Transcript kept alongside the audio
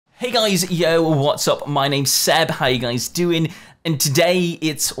Hey guys, yo, what's up? My name's Seb, how you guys doing? And today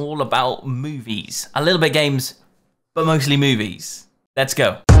it's all about movies. A little bit games, but mostly movies. Let's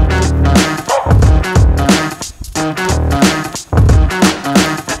go.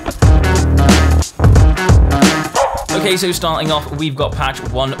 Okay, so starting off, we've got patch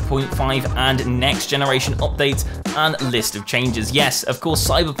 1.5 and next generation updates and list of changes. Yes, of course,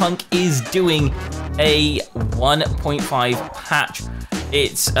 Cyberpunk is doing a 1.5 patch.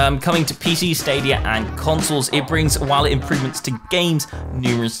 It's coming to PC, Stadia, and consoles. It brings wallet improvements to games,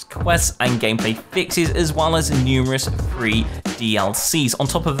 numerous quests and gameplay fixes, as well as numerous free DLCs. On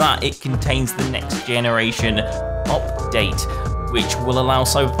top of that, it contains the next generation update, which will allow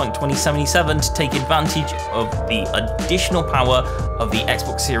Cyberpunk 2077 to take advantage of the additional power of the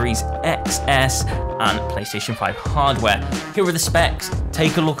Xbox Series XS and PlayStation 5 hardware. Here are the specs.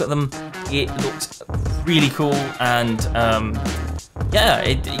 Take a look at them. It looks really cool, and yeah,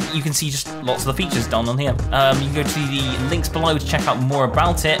 you can see just lots of the features done on here. You can go to the links below to check out more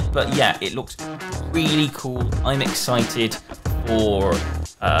about it, but yeah, it looks really cool. I'm excited for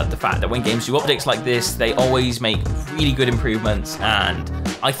the fact that when games do updates like this, they always make really good improvements, and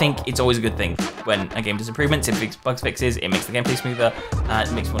I think it's always a good thing when a game does improvements. It fixes bugs fixes, it makes the gameplay smoother, and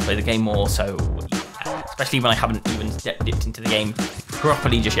it makes me want to play the game more. So yeah, especially when I haven't even dipped into the game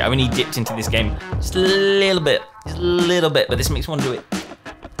properly just yet. I only dipped into this game just a little bit, but this makes me want to do it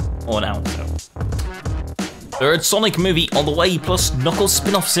more now. So. Third Sonic movie on the way, plus Knuckles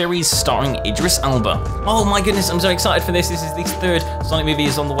spin-off series starring Idris Elba. Oh my goodness, I'm so excited for this. This is the third Sonic movie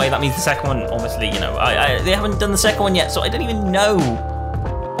is on the way. That means the second one, obviously, you know, they haven't done the second one yet, so I don't even know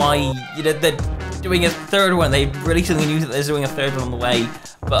why, you know, they're doing a third one. They recently knew that they're doing a third one on the way,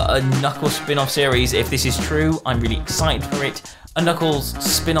 but a Knuckles spin-off series, if this is true, I'm really excited for it. A Knuckles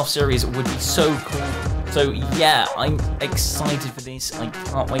spin-off series would be so cool. So yeah, I'm excited for this. I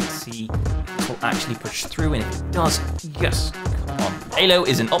can't wait to see if it will actually push through, and if it does, yes, come on. Halo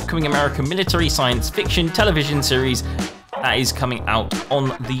is an upcoming American military science fiction television series that is coming out on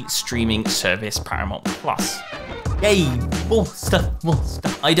the streaming service Paramount Plus. Yay, more stuff.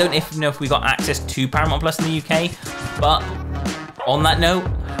 I don't know if we got access to Paramount Plus in the UK, but on that note,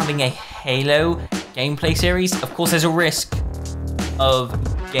 having a Halo gameplay series, of course there's a risk of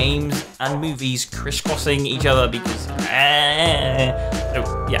games and movies crisscrossing each other because so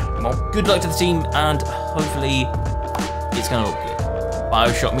yeah, well, good luck to the team, and hopefully it's gonna look good.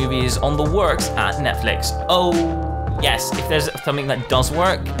 Bioshock movie is on the works at Netflix. Oh yes, if there's something that does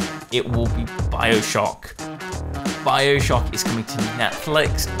work, it will be Bioshock. Bioshock is coming to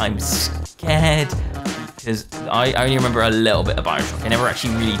Netflix. I'm scared because I only remember a little bit of Bioshock. I never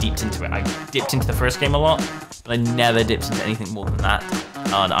actually really dipped into it. I dipped into the first game a lot, but I never dipped into anything more than that.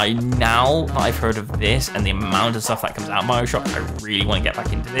 And now that I've heard of this and the amount of stuff that comes out of Bioshock, I really want to get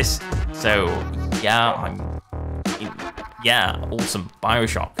back into this. So yeah, yeah, awesome.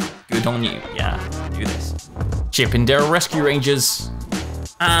 Bioshock, good on you. Yeah, do this. Chip and Dale Rescue Rangers.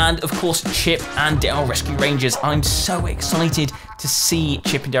 And of course, Chip and Dale Rescue Rangers. I'm so excited to see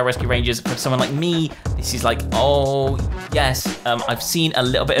Chip and Dale Rescue Rangers. For someone like me, this is like, oh yes. I've seen a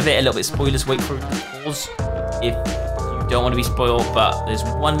little bit of it, a little bit of spoilers. Wait for it to pause if you don't want to be spoiled. But there's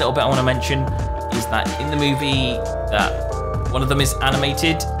one little bit I want to mention, is that in the movie, that one of them is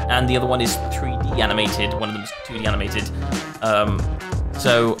animated and the other one is 3D animated. One of them is 2D animated.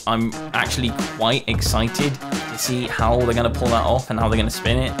 So I'm actually quite excited to see how they're going to pull that off and how they're going to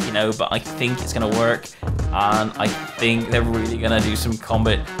spin it, you know, but I think it's going to work, and I think they're really going to do some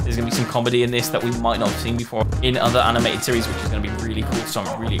combat. There's going to be some comedy in this that we might not have seen before in other animated series, which is going to be really cool, so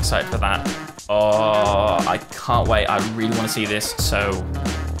I'm really excited for that. Oh, I can't wait. I really want to see this, so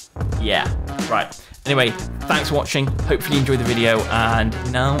yeah. Right. Anyway, thanks for watching. Hopefully you enjoyed the video, and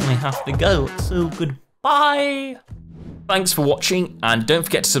now I have to go, so goodbye. Thanks for watching, and don't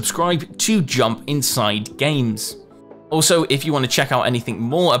forget to subscribe to Jump Inside Games. Also, if you want to check out anything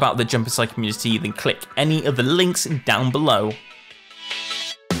more about the Jump Inside community, then click any of the links down below.